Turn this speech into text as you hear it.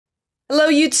Hello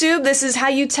YouTube, this is how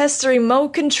you test the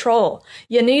remote control.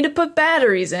 You need to put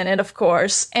batteries in it, of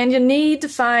course, and you need to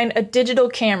find a digital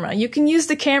camera. You can use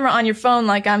the camera on your phone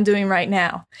like I'm doing right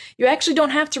now. You actually don't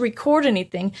have to record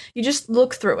anything, you just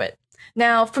look through it.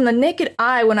 Now, from the naked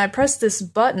eye, when I press this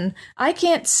button, I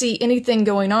can't see anything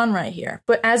going on right here.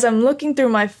 But as I'm looking through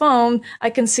my phone, I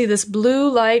can see this blue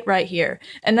light right here.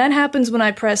 And that happens when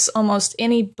I press almost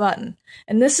any button.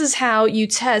 And this is how you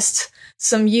test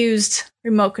some used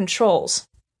remote controls.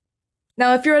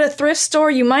 Now, if you're at a thrift store,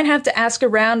 you might have to ask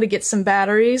around to get some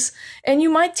batteries, and you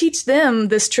might teach them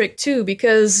this trick too,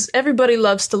 because everybody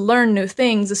loves to learn new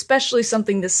things, especially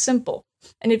something this simple.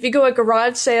 And if you go at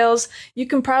garage sales, you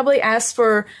can probably ask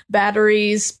for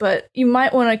batteries, but you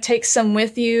might want to take some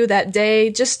with you that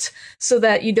day just so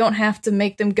that you don't have to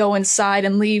make them go inside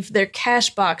and leave their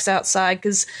cash box outside,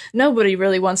 because nobody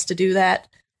really wants to do that.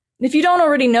 If you don't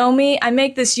already know me, I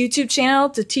make this YouTube channel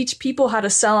to teach people how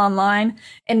to sell online,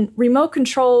 and remote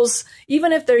controls,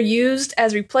 even if they're used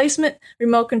as replacement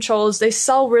remote controls, they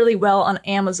sell really well on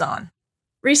Amazon.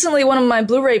 Recently, one of my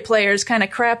Blu-ray players kind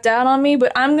of crapped out on me,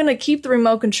 but I'm going to keep the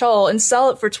remote control and sell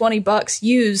it for 20 bucks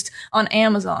used on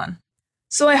Amazon.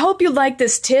 So I hope you like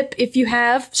this tip. If you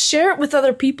have, share it with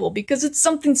other people because it's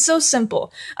something so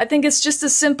simple. I think it's just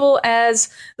as simple as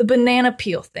the banana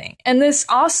peel thing. And this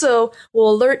also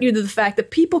will alert you to the fact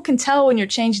that people can tell when you're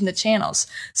changing the channels.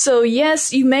 So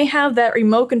yes, you may have that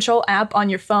remote control app on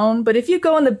your phone, but if you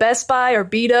go into Best Buy or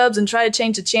B-Dubs and try to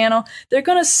change the channel, they're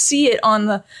going to see it on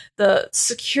the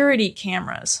security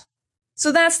cameras.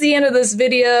 So that's the end of this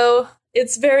video.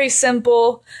 It's very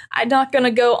simple. I'm not going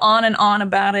to go on and on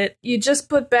about it. You just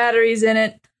put batteries in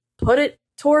it, put it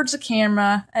towards the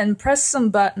camera, and press some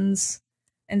buttons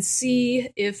and see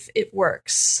if it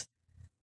works.